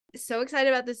So excited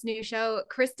about this new show.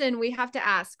 Kristen, we have to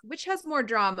ask, which has more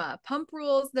drama, Pump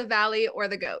Rules, The Valley, or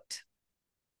The Goat?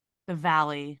 The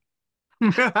Valley.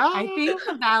 I think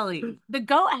the Valley. The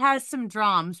Goat has some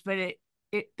drams, but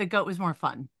the Goat was more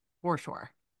fun, for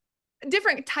sure.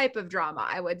 Different type of drama,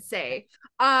 I would say.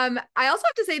 I also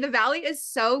have to say The Valley is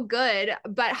so good,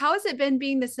 but how has it been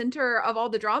being the center of all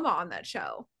the drama on that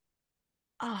show?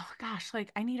 Oh gosh,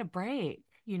 like I need a break,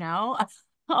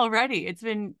 already. It's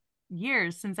been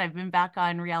years since I've been back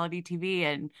on reality TV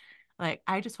and like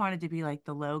I just wanted to be like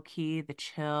the low key, the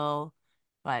chill,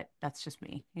 but that's just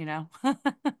me. Off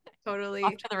Totally.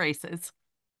 to the races.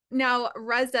 Now,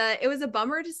 Reza, it was a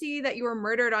bummer to see that you were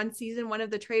murdered on season one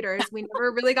of The Traitors. We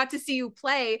never really got to see you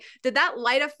play. Did that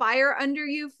light a fire under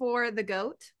you for the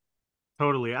goat?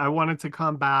 Totally. I wanted to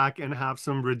come back and have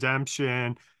some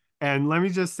redemption. And let me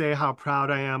just say how proud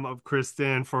I am of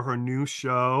Kristen for her new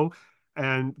show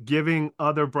and giving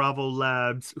other Bravo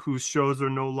labs whose shows are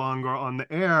no longer on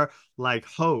the air like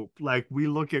hope. Like we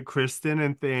look at Kristen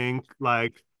and think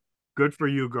like, good for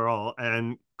you, girl.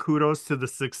 And kudos to the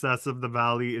success of The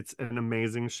Valley. It's an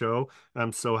amazing show.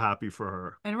 I'm so happy for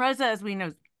her. And Reza, as we know,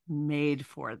 is made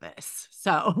for this.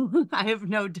 So I have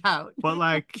no doubt. But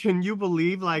like, can you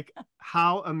believe like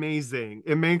how amazing?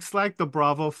 It makes like the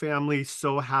Bravo family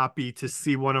so happy to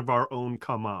see one of our own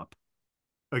come up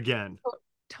again.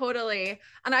 Totally.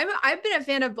 And I've been a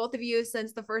fan of both of you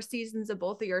since the first seasons of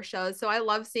both of your shows. So I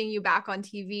love seeing you back on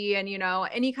TV and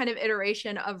any kind of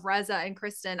iteration of Reza and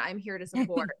Kristen, I'm here to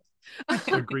support.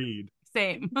 Agreed.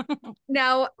 Same.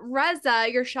 Now, Reza,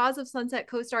 your Shaws of Sunset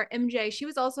co-star MJ, she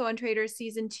was also on Traitors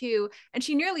season 2 and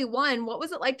she nearly won. What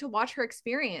was it like to watch her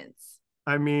experience?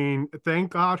 I mean,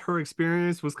 thank God her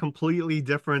experience was completely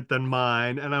different than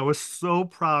mine. And I was so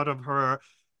proud of her.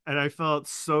 And I felt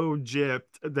so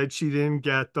gypped that she didn't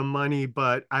get the money.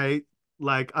 But I'm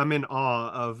in awe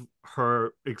of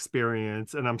her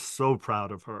experience and I'm so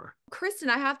proud of her. Kristen,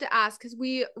 I have to ask because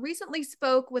we recently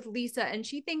spoke with Lisa and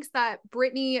she thinks that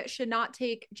Brittany should not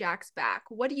take Jax back.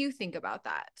 What do you think about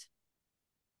that?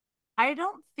 I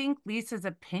don't think Lisa's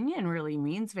opinion really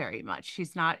means very much.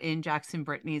 She's not in Jackson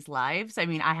Brittany's lives. I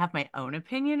mean, I have my own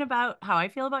opinion about how I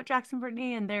feel about Jackson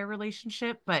Brittany and their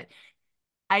relationship, but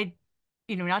I,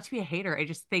 not to be a hater, I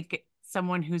just think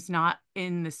someone who's not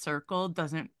in the circle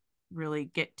doesn't really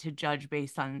get to judge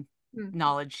based on Hmm.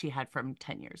 knowledge she had from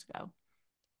 10 years ago.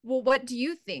 Well, what do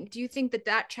you think? Do you think that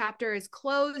that chapter is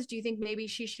closed? Do you think maybe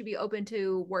she should be open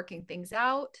to working things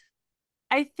out?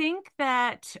 I think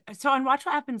that so on Watch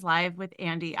What Happens Live with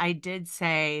Andy, I did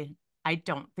say I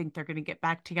don't think they're going to get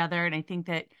back together. And I think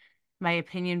that my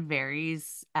opinion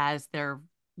varies as they're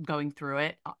going through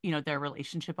it, their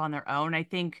relationship on their own. I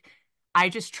think I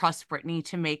just trust Brittany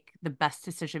to make the best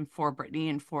decision for Brittany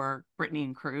and for Brittany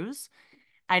and Cruz.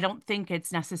 I don't think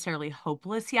it's necessarily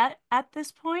hopeless yet at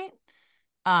this point.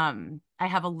 I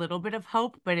have a little bit of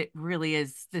hope, but it really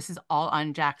is, this is all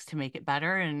on Jax to make it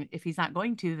better. And if he's not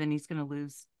going to, then he's going to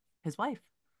lose his wife.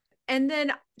 And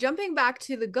then jumping back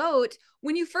to the goat,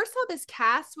 when you first saw this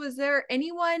cast, was there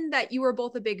anyone that you were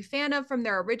both a big fan of from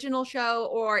their original show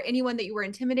or anyone that you were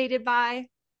intimidated by?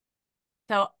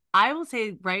 So I will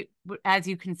say, right, as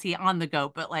you can see on the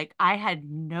goat, but like I had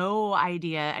no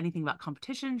idea anything about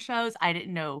competition shows. I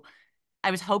didn't know,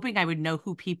 I was hoping I would know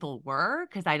who people were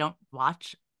because I don't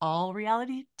watch all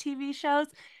reality TV shows.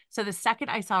 So the second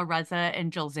I saw Reza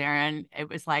and Jill Zarin, it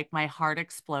was like my heart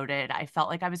exploded. I felt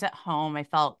like I was at home. I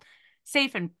felt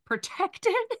safe and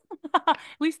protected, at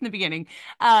least in the beginning.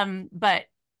 But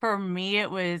for me, it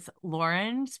was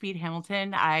Lauren Speed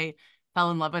Hamilton. I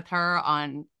fell in love with her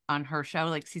on her show,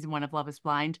 like season one of Love Is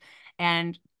Blind.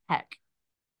 And heck,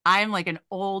 I'm like an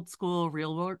old school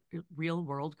real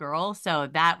world girl. So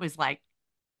that was like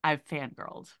I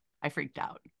fangirled. I freaked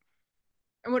out.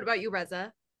 And what about you,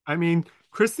 Reza? I mean,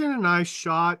 Kristen and I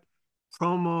shot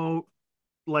promo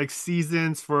like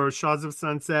seasons for Shaws of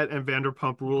Sunset and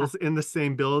Vanderpump Yeah. Rules in the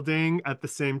same building at the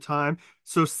same time.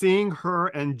 So seeing her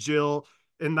and Jill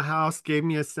in the house gave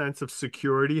me a sense of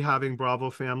security having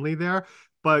Bravo family there.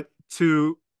 But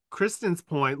to Kristen's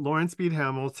point, Lauren Speed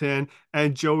Hamilton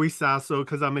and Joey Sasso,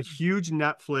 because I'm a huge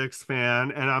Netflix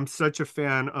fan and I'm such a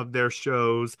fan of their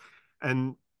shows.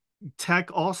 And Tech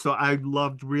also, I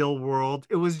loved Real World.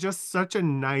 It was just such a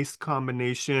nice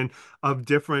combination of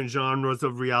different genres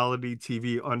of reality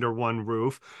TV under one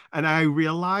roof. And I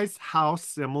realized how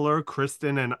similar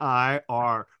Kristen and I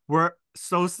are. We're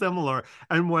so similar.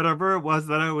 And whatever it was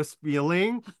that I was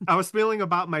feeling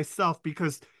about myself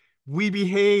because we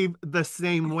behave the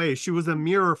same way. She was a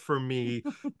mirror for me.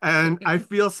 And I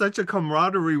feel such a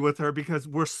camaraderie with her because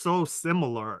we're so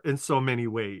similar in so many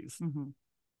ways. Mhm.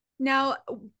 Now,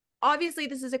 obviously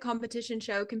this is a competition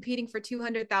show competing for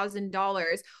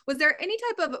 $200,000. Was there any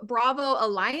type of Bravo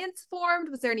alliance formed?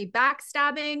 Was there any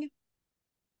backstabbing?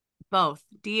 Both.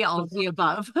 D, all of the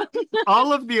above.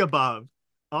 All of the above.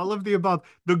 All of the above.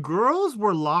 The girls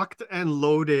were locked and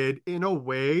loaded in a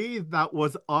way that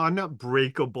was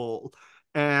unbreakable.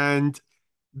 And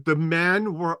the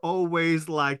men were always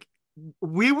like,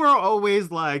 we were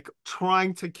always like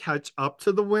trying to catch up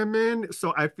to the women.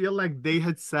 So I feel like they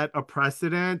had set a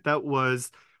precedent that was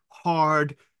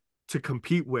hard to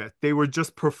compete with. They were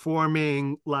just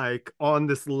performing like on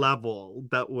this level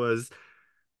that was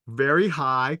very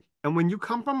high. And when you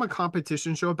come from a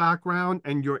competition show background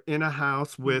and you're in a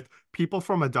house with people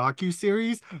from a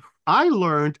docuseries, I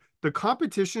learned the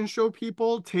competition show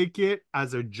people take it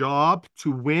as a job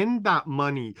to win that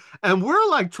money. And we're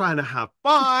like trying to have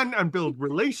fun and build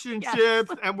relationships.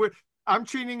 Yes. And I'm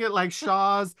treating it like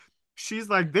Shaw's. She's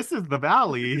like, this is the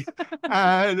valley.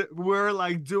 And we're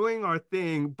like doing our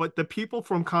thing. But the people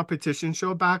from competition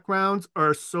show backgrounds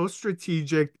are so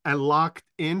strategic and locked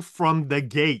in from the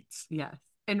gates. Yes.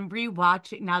 And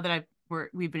rewatching, now that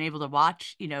we've been able to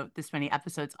watch, this many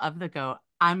episodes of The GOAT,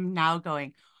 I'm now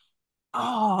going,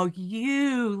 oh,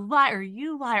 you liar.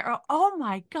 Oh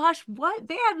my gosh, what?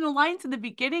 They had an alliance in the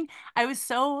beginning. I was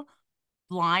so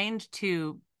blind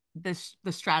to the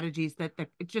strategies that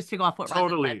just to go off what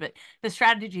Reza said, but the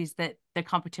strategies that the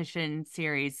competition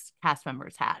series cast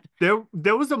members had.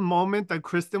 There was a moment that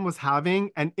Kristen was having,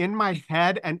 and in my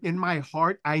head and in my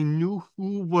heart, I knew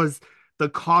who was the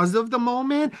cause of the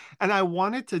moment, and I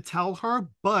wanted to tell her,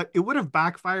 but it would have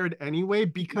backfired anyway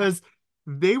because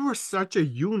they were such a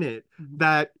unit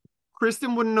that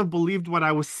Kristen wouldn't have believed what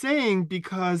I was saying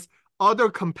because other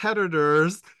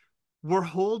competitors were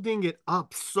holding it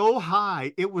up so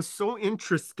high. It was so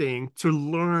interesting to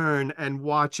learn and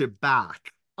watch it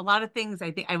back. A lot of things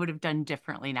I think I would have done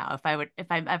differently now. If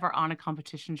I'm ever on a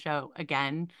competition show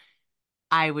again,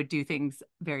 I would do things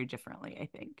very differently, I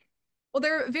think. Well,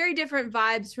 there are very different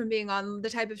vibes from being on the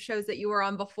type of shows that you were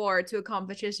on before to a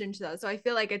competition show. So I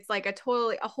feel like it's like a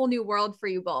whole new world for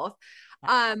you both.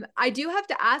 I do have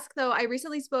to ask though, I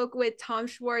recently spoke with Tom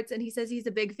Schwartz and he says he's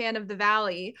a big fan of The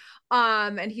Valley.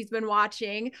 And he's been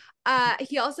watching.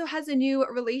 He also has a new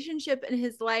relationship in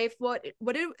his life.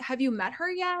 Have you met her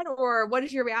yet? Or what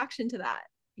is your reaction to that?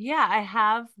 Yeah, I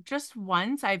have just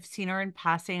once. I've seen her in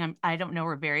passing. I don't know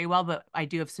her very well, but I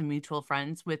do have some mutual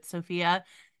friends with Sophia.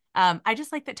 I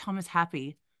just like that Tom is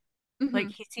happy. Like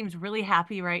he seems really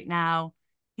happy right now.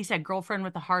 He said girlfriend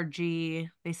with a hard G.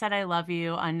 They said I love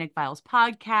you on Nick Viall's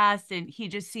podcast, and he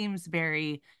just seems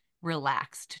very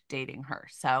relaxed dating her.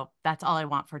 So that's all I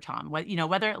want for Tom.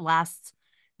 Whether it lasts,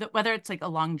 whether it's like a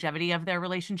longevity of their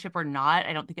relationship or not,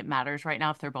 I don't think it matters right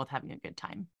now if they're both having a good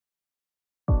time.